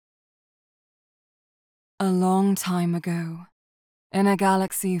long time ago, in a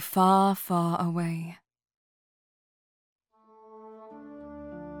galaxy far, far away.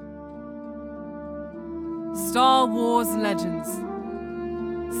 Star Wars Legends,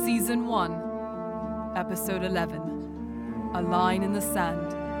 Season 1, Episode 11, A Line in the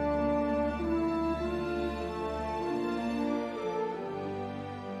Sand.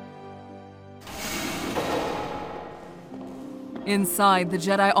 Inside the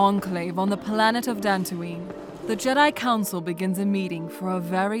Jedi Enclave on the planet of Dantooine, the Jedi Council begins a meeting for a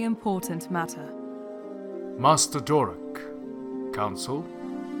very important matter. Master Doric, Council,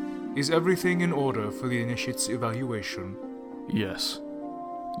 is everything in order for the Initiate's evaluation? Yes.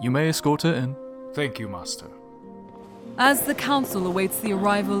 You may escort her in. Thank you, Master. As the Council awaits the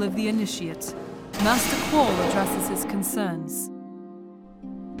arrival of the Initiate, Master Qual addresses his concerns.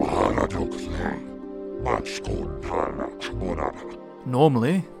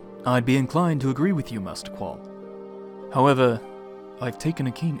 Normally, I'd be inclined to agree with you, Master Qual. However, I've taken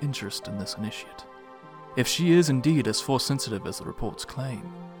a keen interest in this Initiate. If she is indeed as Force-sensitive as the reports claim,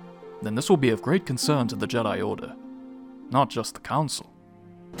 then this will be of great concern to the Jedi Order, not just the Council.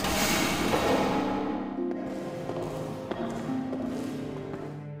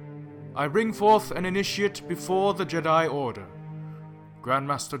 I bring forth an Initiate before the Jedi Order.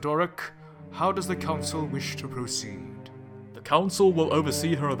 Grandmaster Doric, how does the Council wish to proceed? The Council will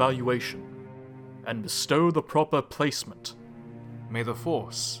oversee her evaluation and bestow the proper placement. May the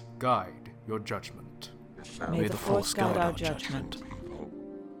Force guide your judgment. May the Force guide our judgment.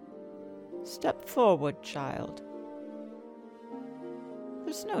 Step forward, child.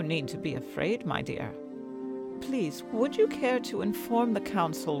 There's no need to be afraid, my dear. Please, would you care to inform the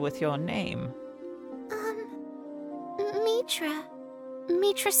Council with your name?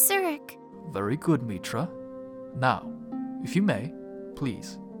 Mitra Surik. Very good, Mitra. Now, if you may,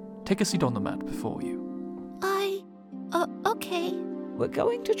 please, take a seat on the mat before you. Okay. We're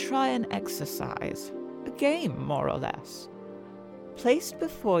going to try an exercise, a game more or less. Placed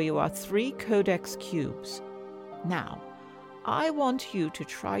before you are 3 Codex cubes. Now, I want you to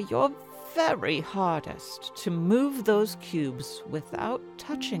try your very hardest to move those cubes without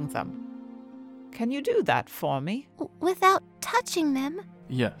touching them. Can you do that for me? Without touching them?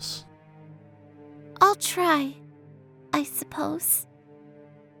 Yes. I'll try, I suppose.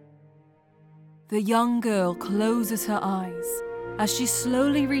 The young girl closes her eyes as she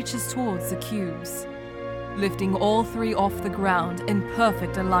slowly reaches towards the cubes, lifting all 3 off the ground in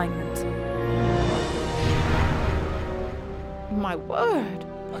perfect alignment. My word!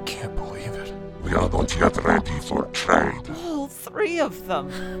 I can't believe it. We are not yet ready for trade. All 3 of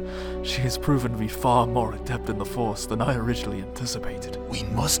them! She has proven to be far more adept in the Force than I originally anticipated. We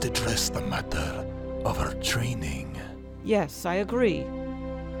must address the matter of her training. Yes, I agree.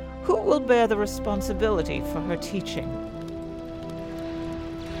 Who will bear the responsibility for her teaching?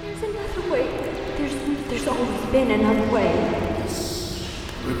 There's another way. There's always been another way.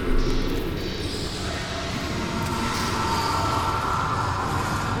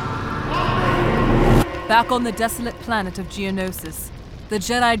 Back on the desolate planet of Geonosis, the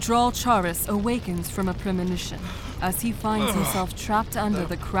Jedi Drall Charis awakens from a premonition as he finds himself trapped under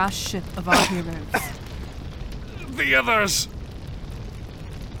the crashed ship of our heroes. The others!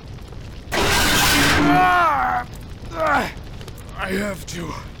 I have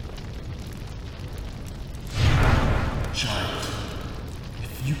to. Child,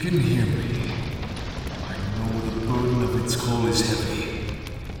 if you can hear me, I know the burden of its call is heavy.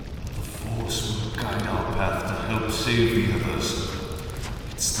 The Force will guide our path to help save the others.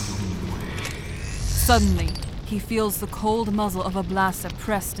 It's the only way. Suddenly, he feels the cold muzzle of a blaster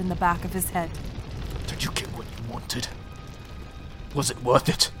pressed in the back of his head. Did you get what you wanted? Was it worth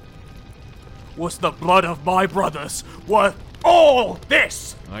it? Was the blood of my brothers worth all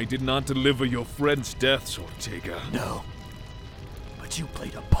this? I did not deliver your friend's deaths, Ortega. No. But you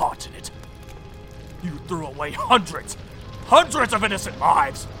played a part in it. You threw away hundreds of innocent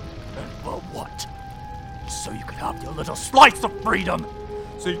lives. And for what? So you could have your little slice of freedom.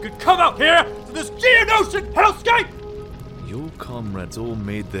 So you could come out here to this Geonosian hellscape. Your comrades all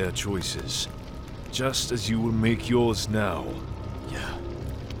made their choices, just as you will make yours now. Yeah.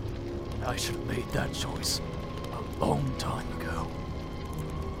 I should have made that choice a long time ago.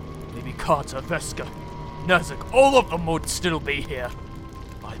 Maybe Carter, Veska, Nezek, all of them would still be here.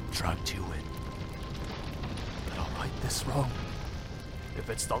 I dragged you in. But I'll right this wrong. If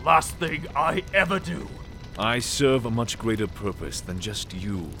it's the last thing I ever do. I serve a much greater purpose than just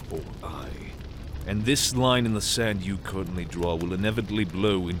you or I. And this line in the sand you currently draw will inevitably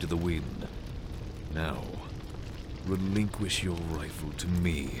blow into the wind. Now, relinquish your rifle to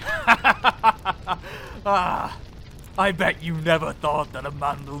me. I bet you never thought that a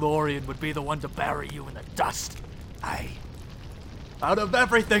Mandalorian would be the one to bury you in the dust. Out of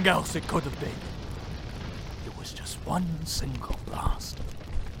everything else it could have been, it was just one single blast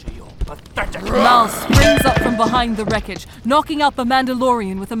to your pathetic... Mal springs up from behind the wreckage, knocking out the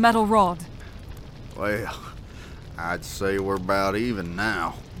Mandalorian with a metal rod. Well, I'd say we're about even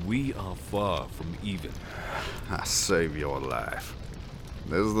now. We are far from even. I saved your life.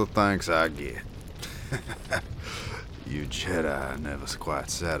 This is the thanks I get. You Jedi are never quite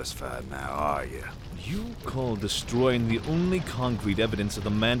satisfied now, are you? You call destroying the only concrete evidence of the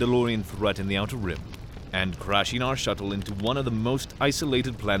Mandalorian threat in the Outer Rim, and crashing our shuttle into one of the most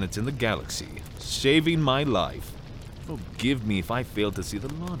isolated planets in the galaxy, saving my life. Forgive me if I failed to see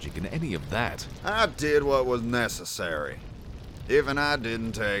the logic in any of that. I did what was necessary. Even I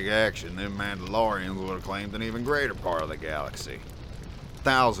didn't take action, them Mandalorians would have claimed an even greater part of the galaxy.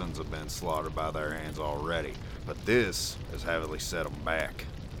 Thousands have been slaughtered by their hands already, but this has heavily set them back.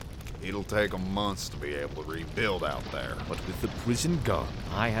 It'll take them months to be able to rebuild out there. But with the prison gone,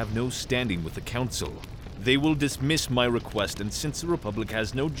 I have no standing with the Council. They will dismiss my request, and since the Republic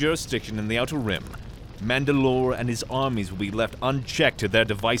has no jurisdiction in the Outer Rim, Mandalore and his armies will be left unchecked to their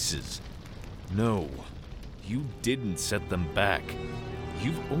devices. No, you didn't set them back.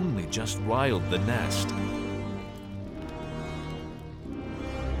 You've only just riled the nest.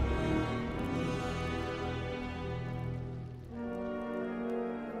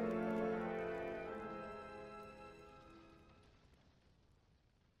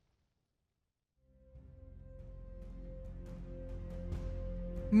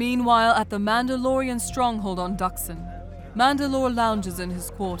 Meanwhile, at the Mandalorian stronghold on Duxon, Mandalore lounges in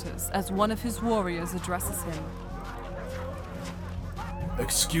his quarters as one of his warriors addresses him.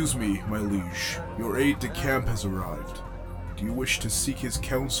 Excuse me, my liege. Your aide-de-camp has arrived. Do you wish to seek his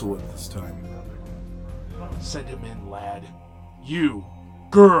counsel at this time? Send him in, lad. You,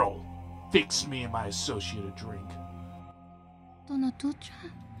 girl, fix me and my associate a drink.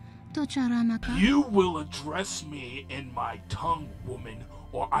 You will address me in my tongue, woman,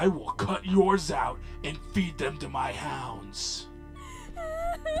 or I will cut yours out and feed them to my hounds.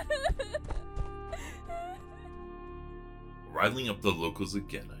 Riling up the locals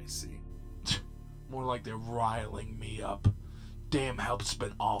again, I see. More like they're riling me up. Damn, help's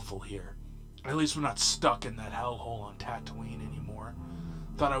been awful here. At least we're not stuck in that hellhole on Tatooine anymore.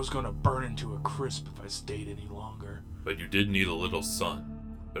 Thought I was gonna burn into a crisp if I stayed any longer. But you did need a little sun.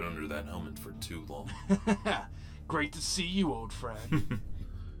 Been under that helmet for too long. Great to see you, old friend.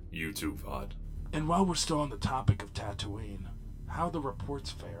 You too, Vod. And while we're still on the topic of Tatooine, how are the reports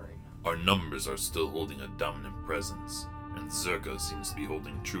faring? Our numbers are still holding a dominant presence, and Zerka seems to be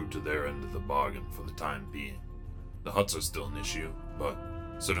holding true to their end of the bargain for the time being. The huts are still an issue, but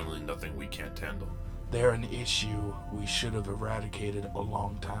certainly nothing we can't handle. They're an issue we should have eradicated a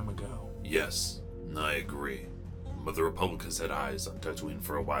long time ago. Yes, I agree. But the Republic has had eyes on Tatooine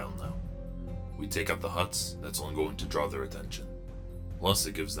for a while now. We take out the huts, that's only going to draw their attention. Plus,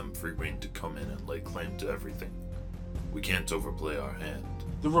 it gives them free rein to come in and lay claim to everything. We can't overplay our hand.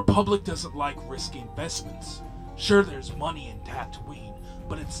 The Republic doesn't like risky investments. Sure, there's money in Tatooine,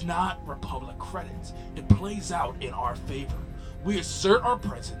 but it's not Republic credits. It plays out in our favor. We assert our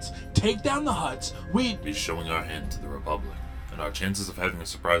presence, take down the huts, we'd be showing our hand to the Republic, and our chances of having a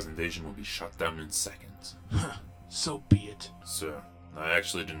surprise invasion will be shut down in seconds. So be it. Sir, I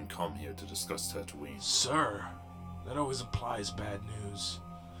actually didn't come here to discuss Tatooine. Sir, that always implies bad news.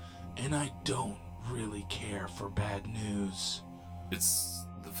 And I don't really care for bad news. It's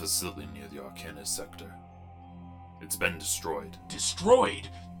the facility near the Arcanus sector. It's been destroyed. Destroyed?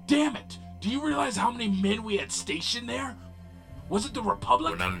 Damn it! Do you realize how many men we had stationed there? Was it the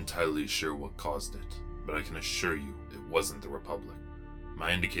Republic? We're not entirely sure what caused it, but I can assure you it wasn't the Republic.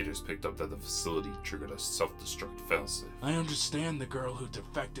 My indicators picked up that the facility triggered a self-destruct failsafe. I understand the girl who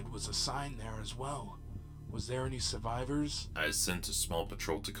defected was assigned there as well. Was there any survivors? I sent a small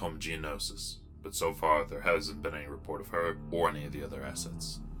patrol to comb Geonosis, but so far there hasn't been any report of her or any of the other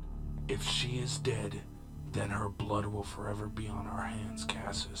assets. If she is dead, then her blood will forever be on our hands,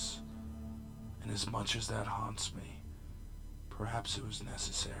 Cassius. And as much as that haunts me, perhaps it was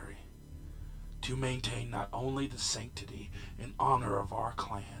necessary to maintain not only the sanctity and honor of our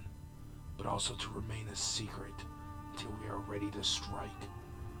clan, but also to remain a secret until we are ready to strike.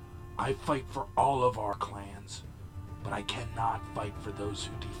 I fight for all of our clans, but I cannot fight for those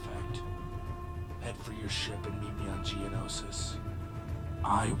who defect. Head for your ship and meet me on Geonosis.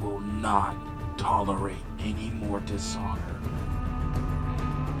 I will not tolerate any more dishonor.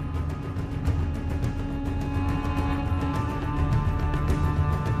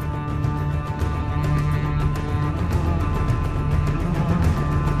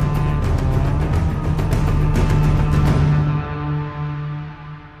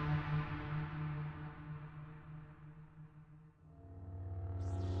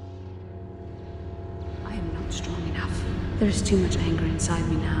 not strong enough. There is too much anger inside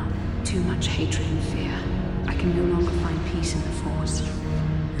me now. Too much hatred and fear. I can no longer find peace in the Force. It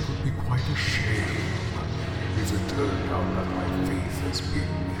would be quite a shame if it turned out that my faith has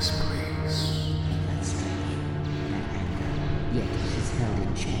been misplaced. That's strange. That anger, yet it is held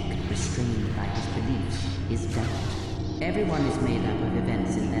in check, restrained by his beliefs, his doubt. Everyone is made up of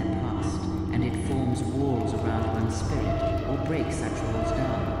events in their past, and it forms walls around one's spirit, or breaks such walls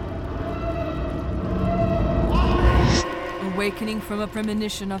down. Awakening from a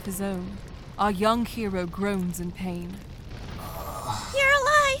premonition of his own, our young hero groans in pain. You're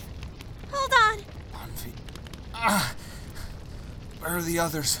alive! Hold on. Where are the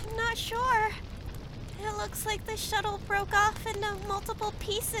others? I'm not sure. It looks like the shuttle broke off into multiple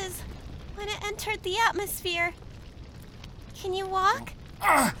pieces when it entered the atmosphere. Can you walk?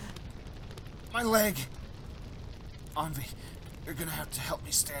 My leg. Envy, you're gonna have to help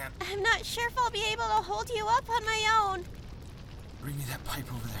me stand. I'm not sure if I'll be able to hold you up on my own. Bring me that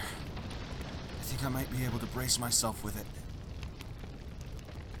pipe over there. I think I might be able to brace myself with it.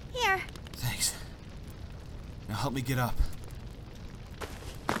 Here. Thanks. Now help me get up.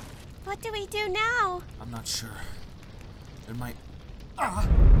 What do we do now? I'm not sure. There might...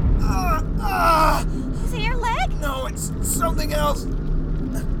 Is it your leg? No, it's something else.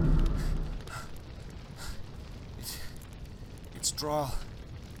 It's Drawl.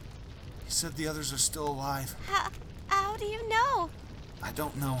 He said the others are still alive. How do you know? I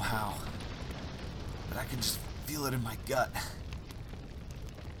don't know how, but I can just feel it in my gut.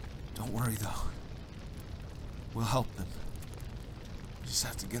 Don't worry, though. We'll help them. We just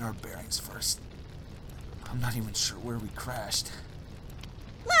have to get our bearings first. I'm not even sure where we crashed.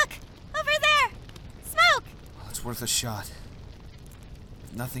 Look! Over there! Smoke! Well, it's worth a shot.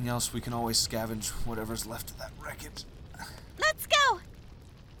 If nothing else, we can always scavenge whatever's left of that wreckage. Let's go!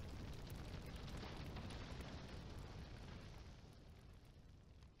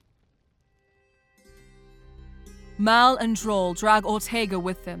 Mal and Droll drag Ortega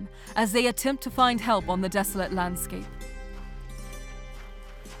with them as they attempt to find help on the desolate landscape.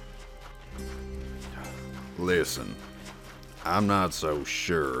 Listen, I'm not so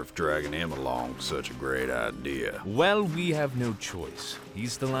sure if dragging him along is such a great idea. Well, we have no choice.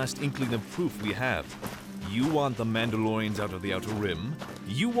 He's the last inkling of proof we have. You want the Mandalorians out of the Outer Rim.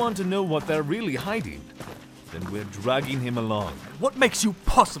 You want to know what they're really hiding. Then we're dragging him along. What makes you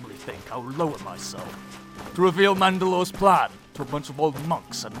possibly think I'll lower myself to reveal Mandalore's plan to a bunch of old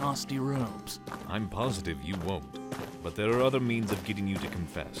monks in nasty robes? I'm positive you won't. But there are other means of getting you to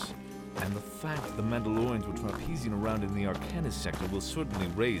confess. And the fact the Mandalorians were trapezing around in the Arcanus sector will certainly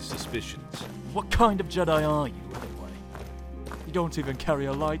raise suspicions. What kind of Jedi are you, anyway? You don't even carry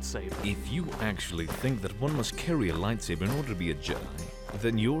a lightsaber. If you actually think that one must carry a lightsaber in order to be a Jedi,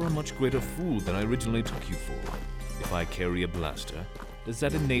 then you're a much greater fool than I originally took you for. If I carry a blaster, does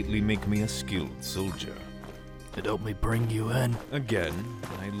that innately make me a skilled soldier? It helped me bring you in. Again,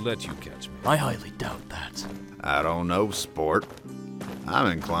 I let you catch me. I highly doubt that. I don't know, sport.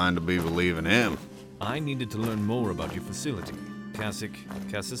 I'm inclined to be believing him. I needed to learn more about your facility. Kashyyyk,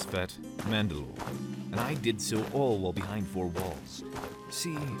 Cassus Fett, Mandalore. And I did so all while behind four walls.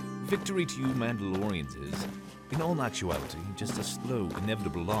 See, victory to you Mandalorians is, in all actuality, just a slow,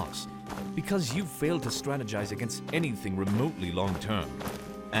 inevitable loss. Because you failed to strategize against anything remotely long-term.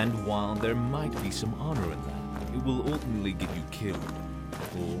 And while there might be some honor in that, it will ultimately get you killed.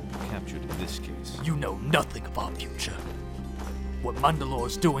 Or captured in this case. You know nothing of our future. What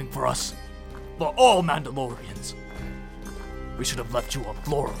Mandalore's doing for us, for all Mandalorians. We should have left you on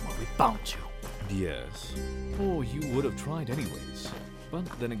Florum where we found you. Yes. Or you would have tried anyways. But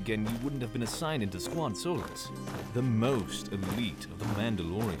then again, you wouldn't have been assigned into Squad Solus, the most elite of the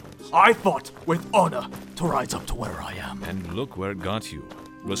Mandalorians. I fought with honor to rise up to where I am. And look where it got you.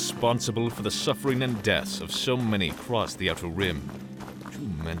 Responsible for the suffering and deaths of so many across the Outer Rim. True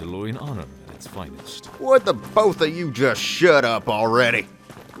Mandalorian honor at its finest. Would the both of you just shut up already?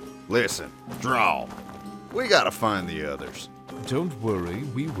 Listen, Drawl, we gotta find the others. Don't worry,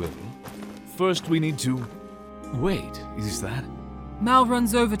 we will. First we need to... Wait, is that... Mal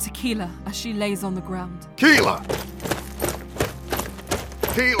runs over to Keela as she lays on the ground. Keela!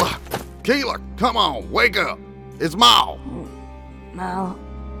 Keela! Keela, come on, wake up! It's Mal! Mal.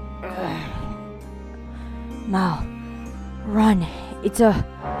 Mal. Run. It's a...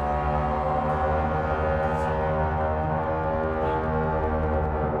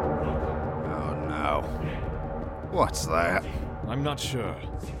 Oh no. What's that? I'm not sure.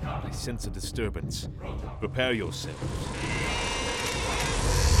 I sense a disturbance. Prepare yourselves.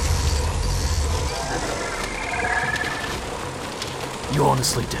 You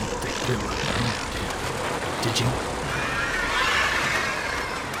honestly didn't think we were alone out here? did you?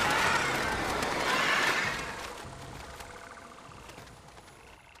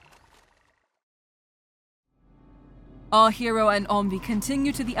 Our hero and Omvi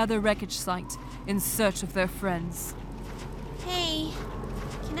continue to the other wreckage site in search of their friends. Hey,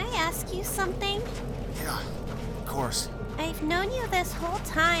 can I ask you something? Yeah, of course. I've known you this whole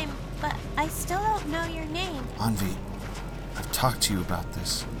time, but I still don't know your name. Omvi, I've talked to you about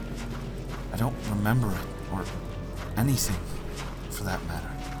this. I don't remember it, or anything, for that matter.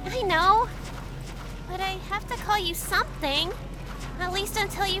 I know, but I have to call you something. At least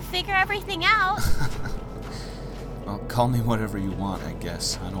until you figure everything out. Well, call me whatever you want, I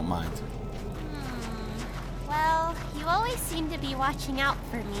guess. I don't mind. Well, you always seem to be watching out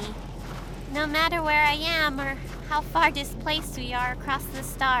for me. No matter where I am or how far displaced we are across the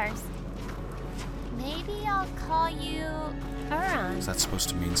stars. Maybe I'll call you Uron. Is that supposed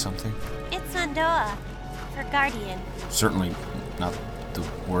to mean something? It's Undoa, for Guardian. Certainly not the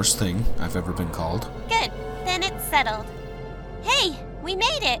worst thing I've ever been called. Good, then it's settled. Hey, we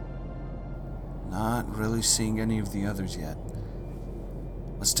made it! Not really seeing any of the others yet.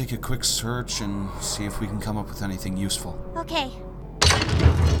 Let's take a quick search and see if we can come up with anything useful. Okay.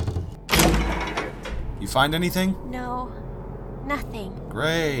 You find anything? No, nothing.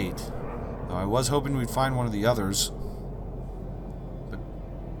 Great. Though I was hoping we'd find one of the others. But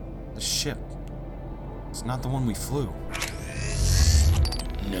the ship, it's not the one we flew.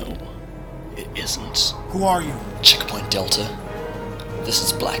 No, it isn't. Who are you? Checkpoint Delta. This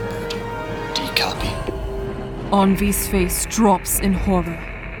is Blackbird. Do you copy? Omvi's face drops in horror.